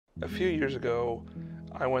A few years ago,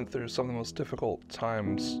 I went through some of the most difficult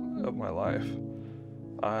times of my life.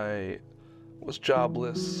 I was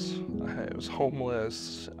jobless, I was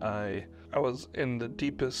homeless, I was in the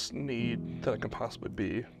deepest need that I could possibly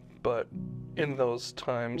be. But in those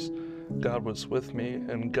times, God was with me,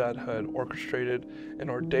 and God had orchestrated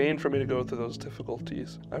and ordained for me to go through those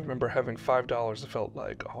difficulties. I remember having $5. It felt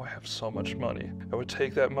like, oh, I have so much money. I would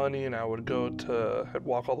take that money and I would I'd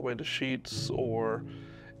walk all the way to Sheets or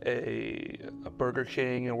a Burger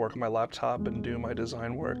King and work on my laptop and do my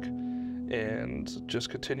design work, and just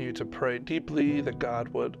continue to pray deeply that God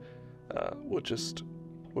would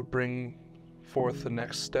bring forth the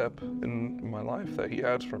next step in my life that He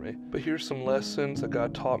has for me. But here's some lessons that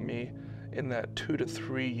God taught me in that 2 to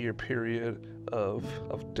 3 year period of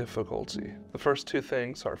difficulty. The first two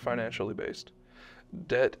things are financially based.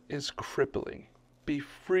 Debt is crippling. Be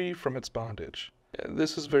free from its bondage.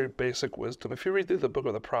 This is very basic wisdom. If you read through the book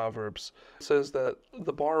of the Proverbs, it says that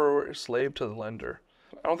the borrower is slave to the lender.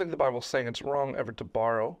 I don't think the Bible's saying it's wrong ever to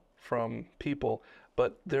borrow from people,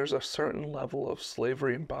 but there's a certain level of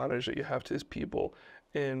slavery and bondage that you have to these people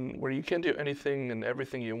in where you can't do anything and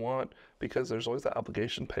everything you want because there's always that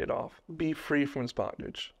obligation paid off. Be free from its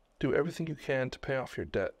bondage. Do everything you can to pay off your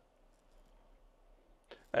debt.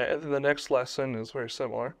 And then the next lesson is very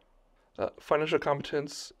similar. Financial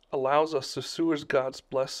competence allows us to steward God's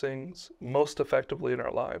blessings most effectively in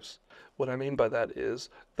our lives. What I mean by that is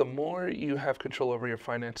the more you have control over your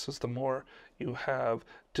finances, the more you have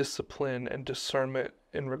discipline and discernment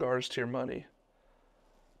in regards to your money.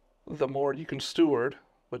 The more you can steward,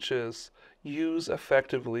 which is use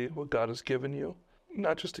effectively what God has given you,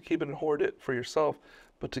 not just to keep it and hoard it for yourself,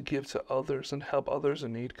 but to give to others and help others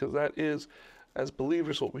in need, because that is, as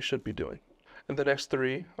believers, what we should be doing. And the next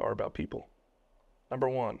three are about people. Number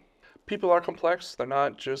one, people are complex. They're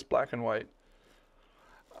not just black and white.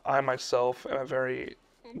 I myself am a very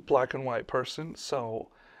black and white person, so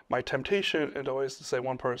my temptation is always to say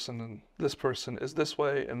one person and this person is this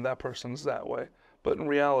way and that person is that way. But in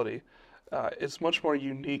reality, it's much more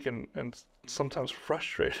unique and sometimes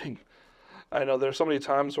frustrating. I know there's so many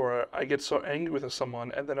times where I get so angry with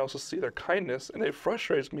someone and then I also see their kindness and it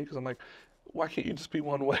frustrates me because I'm like, why can't you just be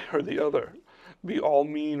one way or the other? Be all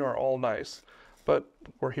mean or all nice. But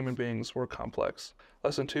we're human beings, we're complex.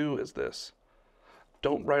 Lesson 2 is this.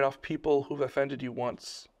 Don't write off people who've offended you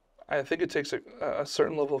once. I think it takes a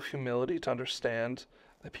certain level of humility to understand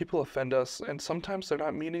that people offend us, and sometimes they're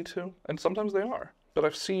not meaning to, and sometimes they are. But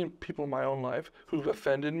I've seen people in my own life who've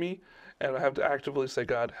offended me, and I have to actively say,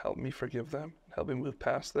 God, help me forgive them. Help me move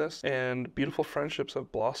past this. And beautiful friendships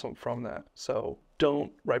have blossomed from that. So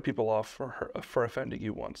don't write people off for offending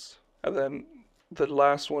you once. And then the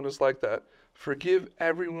last one is like that. Forgive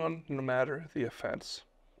everyone no matter the offense.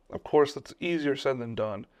 Of course, that's easier said than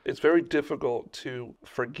done. It's very difficult to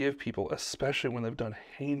forgive people, especially when they've done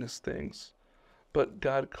heinous things. But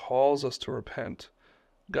God calls us to repent.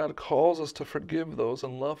 God calls us to forgive those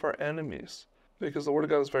and love our enemies. Because the Word of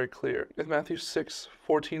God is very clear. In Matthew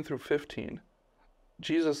 6:14 through 15,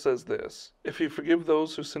 Jesus says this, if you forgive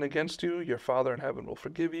those who sin against you, your Father in heaven will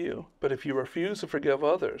forgive you. But if you refuse to forgive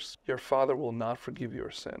others, your Father will not forgive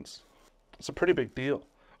your sins. It's a pretty big deal.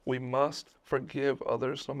 We must forgive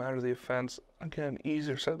others no matter the offense. Again,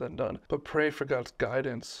 easier said than done. But pray for God's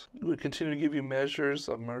guidance. He would continue to give you measures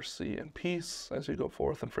of mercy and peace as you go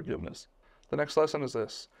forth in forgiveness. The next lesson is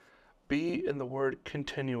this. Be in the Word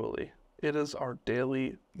continually. It is our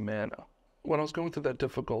daily manna. When I was going through that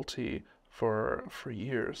difficulty for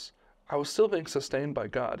years, I was still being sustained by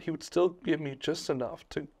God. He would still give me just enough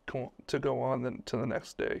to go on to the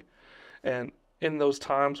next day. And in those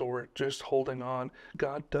times where we're just holding on,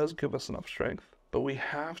 God does give us enough strength. But we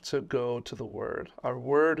have to go to the Word. Our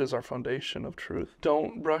Word is our foundation of truth.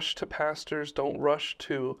 Don't rush to pastors. Don't rush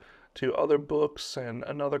to other books and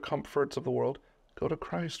other comforts of the world. Go to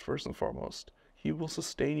Christ first and foremost. He will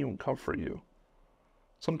sustain you and comfort you.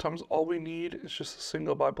 Sometimes all we need is just a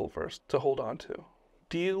single Bible verse to hold on to.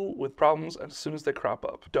 Deal with problems as soon as they crop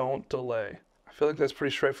up. Don't delay. I feel like that's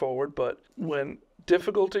pretty straightforward, but when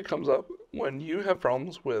difficulty comes up, when you have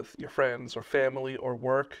problems with your friends or family or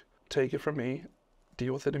work, take it from me,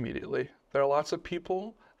 deal with it immediately. There are lots of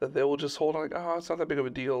people that they will just hold on like, oh, it's not that big of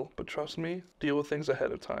a deal, but trust me, deal with things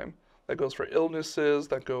ahead of time. That goes for illnesses,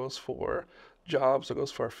 that goes for jobs, that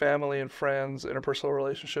goes for family and friends, interpersonal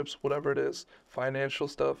relationships, whatever it is, financial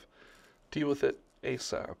stuff. Deal with it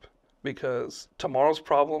ASAP because tomorrow's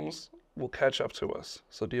problems will catch up to us.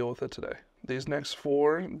 So deal with it today. These next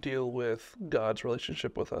 4 deal with God's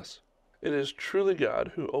relationship with us. It is truly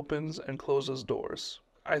God who opens and closes doors.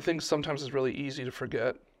 I think sometimes it's really easy to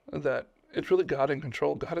forget that it's really God in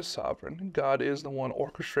control. God is sovereign. God is the one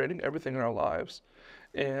orchestrating everything in our lives.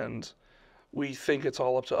 And we think it's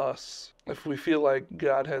all up to us. If we feel like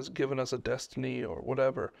God has given us a destiny or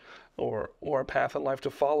whatever, or a path in life to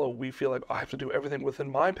follow, we feel like, "Oh, I have to do everything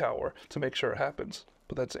within my power to make sure it happens."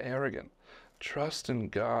 But that's arrogant. Trust in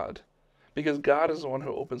God, because God is the one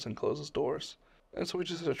who opens and closes doors. And so we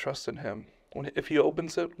just have to trust in Him. If He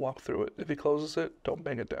opens it, walk through it. If He closes it, don't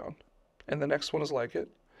bang it down. And the next one is like it.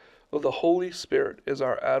 Well, the Holy Spirit is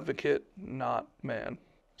our advocate, not man.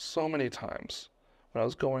 So many times when I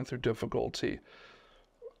was going through difficulty,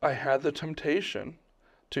 I had the temptation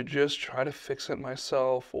to just try to fix it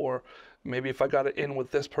myself, or maybe if I got it in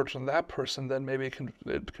with this person, that person, then maybe it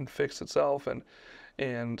can fix itself.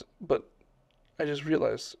 But I just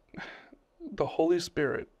realized the Holy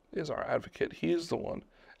Spirit is our advocate. He is the one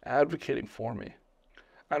advocating for me.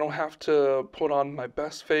 I don't have to put on my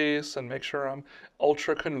best face and make sure I'm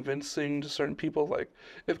ultra convincing to certain people. Like,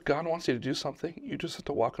 if God wants you to do something, you just have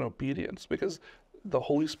to walk in obedience, because the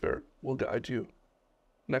Holy Spirit will guide you.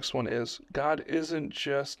 Next one is, God isn't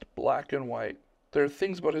just black and white. There are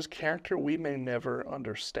things about His character we may never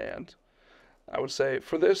understand. I would say,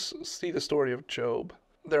 for this, see the story of Job.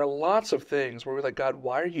 There are lots of things where we're like, "God,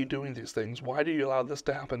 why are you doing these things? Why do you allow this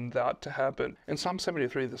to happen, that to happen?" In Psalm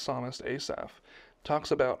 73, the psalmist Asaph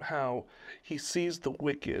talks about how he sees the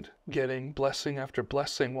wicked getting blessing after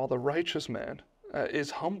blessing, while the righteous man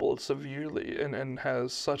is humbled severely and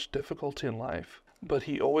has such difficulty in life. But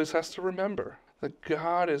he always has to remember that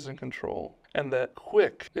God is in control, and that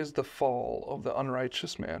quick is the fall of the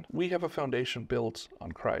unrighteous man. We have a foundation built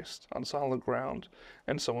on Christ, on solid ground.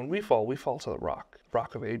 And so when we fall to the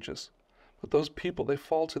rock of ages. But those people, they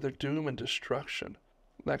fall to their doom and destruction.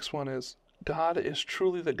 Next one is, God is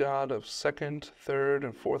truly the God of second, third,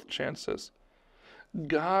 and fourth chances.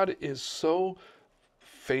 God is so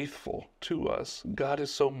faithful to us. God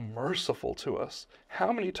is so merciful to us.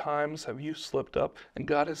 How many times have you slipped up and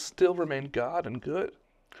God has still remained God and good?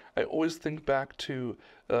 I always think back to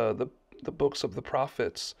the books of the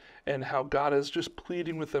prophets, and how God is just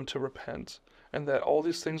pleading with them to repent, and that all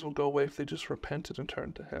these things will go away if they just repented and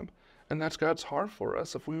turned to Him. And that's God's heart for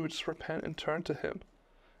us. If we would just repent and turn to Him,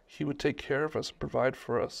 He would take care of us and provide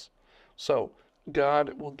for us. So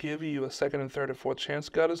God will give you a second and third and fourth chance.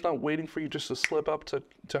 God is not waiting for you just to slip up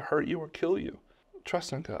to hurt you or kill you.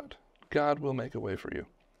 Trust in God. God will make a way for you.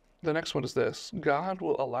 The next one is this. God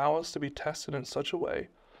will allow us to be tested in such a way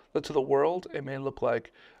that to the world it may look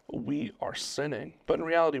like we are sinning, but in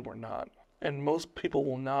reality we're not. And most people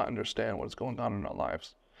will not understand what is going on in our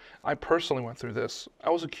lives. I personally went through this. I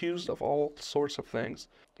was accused of all sorts of things.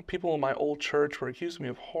 People in my old church were accusing me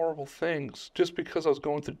of horrible things just because I was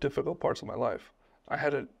going through difficult parts of my life. I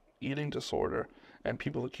had an eating disorder, and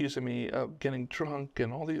people accusing me of getting drunk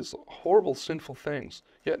and all these horrible, sinful things.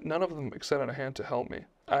 Yet none of them extended a hand to help me.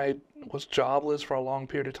 I was jobless for a long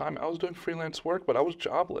period of time. I was doing freelance work, but I was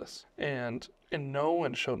jobless. And no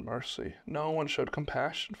one showed mercy. No one showed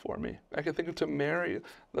compassion for me. I can think of to Mary,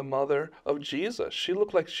 the mother of Jesus. She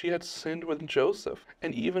looked like she had sinned with Joseph.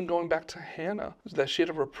 And even going back to Hannah, that she had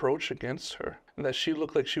a reproach against her. And that she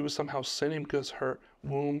looked like she was somehow sinning because her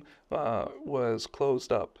womb was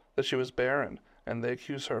closed up. That she was barren. And they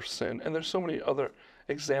accused her of sin. And there's so many other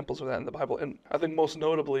examples of that in the Bible. And I think most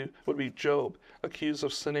notably would be Job, accused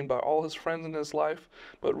of sinning by all his friends in his life.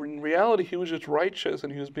 But in reality, he was just righteous,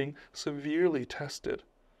 and he was being severely tested.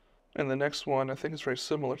 And the next one, I think, is very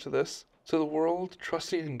similar to this. To the world,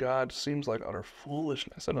 trusting in God seems like utter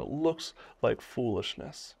foolishness, and it looks like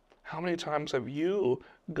foolishness. How many times have you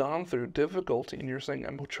gone through difficulty and you're saying,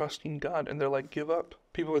 "I'm trusting God," and they're like, "Give up."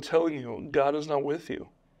 People are telling you God is not with you.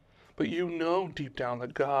 But you know deep down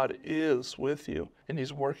that God is with you, and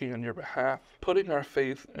He's working on your behalf. Putting our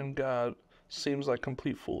faith in God seems like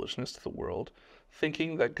complete foolishness to the world.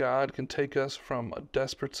 Thinking that God can take us from a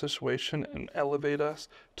desperate situation and elevate us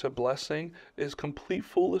to blessing is complete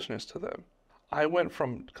foolishness to them. I went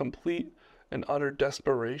from complete and utter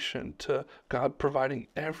desperation to God providing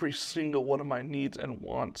every single one of my needs and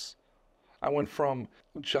wants. I went from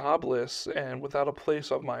jobless and without a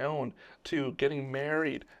place of my own to getting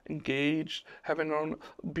married, engaged, having our own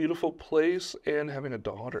beautiful place, and having a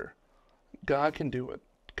daughter. God can do it.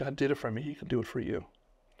 God did it for me. He can do it for you.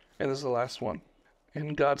 And this is the last one.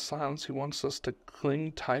 In God's silence, He wants us to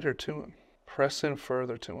cling tighter to Him, press in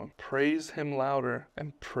further to Him, praise Him louder,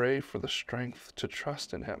 and pray for the strength to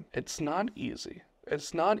trust in Him. It's not easy.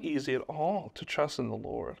 It's not easy at all to trust in the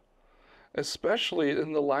Lord, especially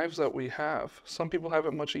in the lives that we have. Some people have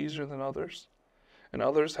it much easier than others, and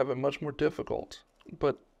others have it much more difficult.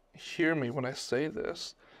 But hear me when I say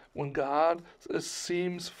this. When God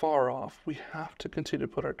seems far off, we have to continue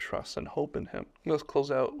to put our trust and hope in Him. Let's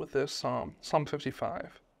close out with this psalm, Psalm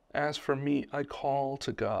 55. As for me, I call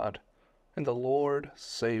to God, and the Lord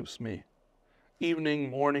saves me. Evening,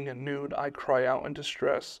 morning, and noon I cry out in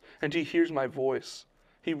distress, and He hears my voice.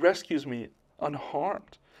 He rescues me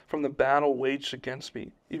unharmed from the battle waged against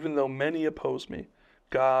me, even though many oppose me.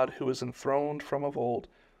 God, who is enthroned from of old,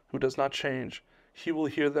 who does not change, He will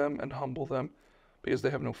hear them and humble them, because they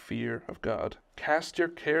have no fear of God. Cast your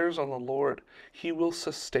cares on the Lord. He will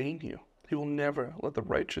sustain you. He will never let the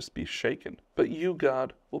righteous be shaken. But you,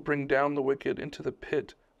 God, will bring down the wicked into the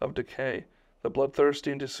pit of decay. The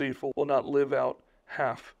bloodthirsty and deceitful will not live out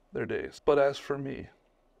half their days. But as for me,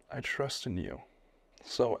 I trust in you.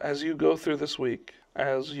 So as you go through this week,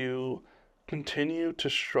 as you continue to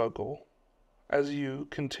struggle, as you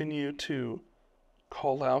continue to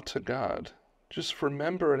call out to God, just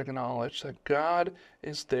remember and acknowledge that God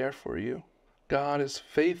is there for you. God is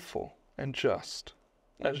faithful and just.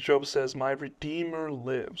 As Job says, my Redeemer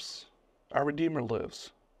lives. Our Redeemer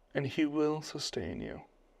lives, and He will sustain you.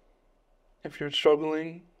 If you're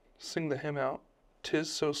struggling, sing the hymn out, "'Tis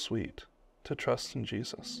so sweet to trust in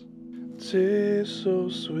Jesus." 'Tis so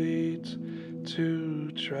sweet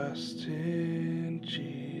to trust in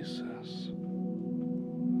Jesus,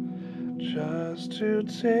 just to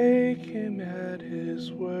take Him at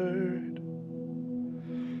His word,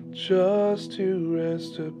 just to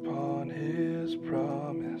rest upon His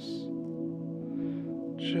promise,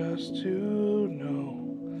 just to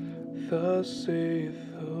know, thus saith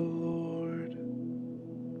the Lord.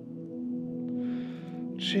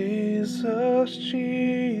 Jesus,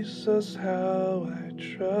 Jesus, how I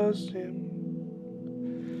trust Him,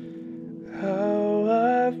 how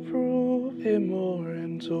I've proved Him more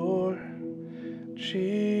and o'er.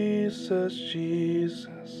 Jesus,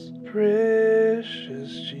 Jesus,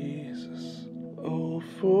 precious Jesus, oh,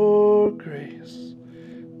 for grace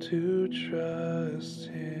to trust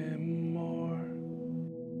Him.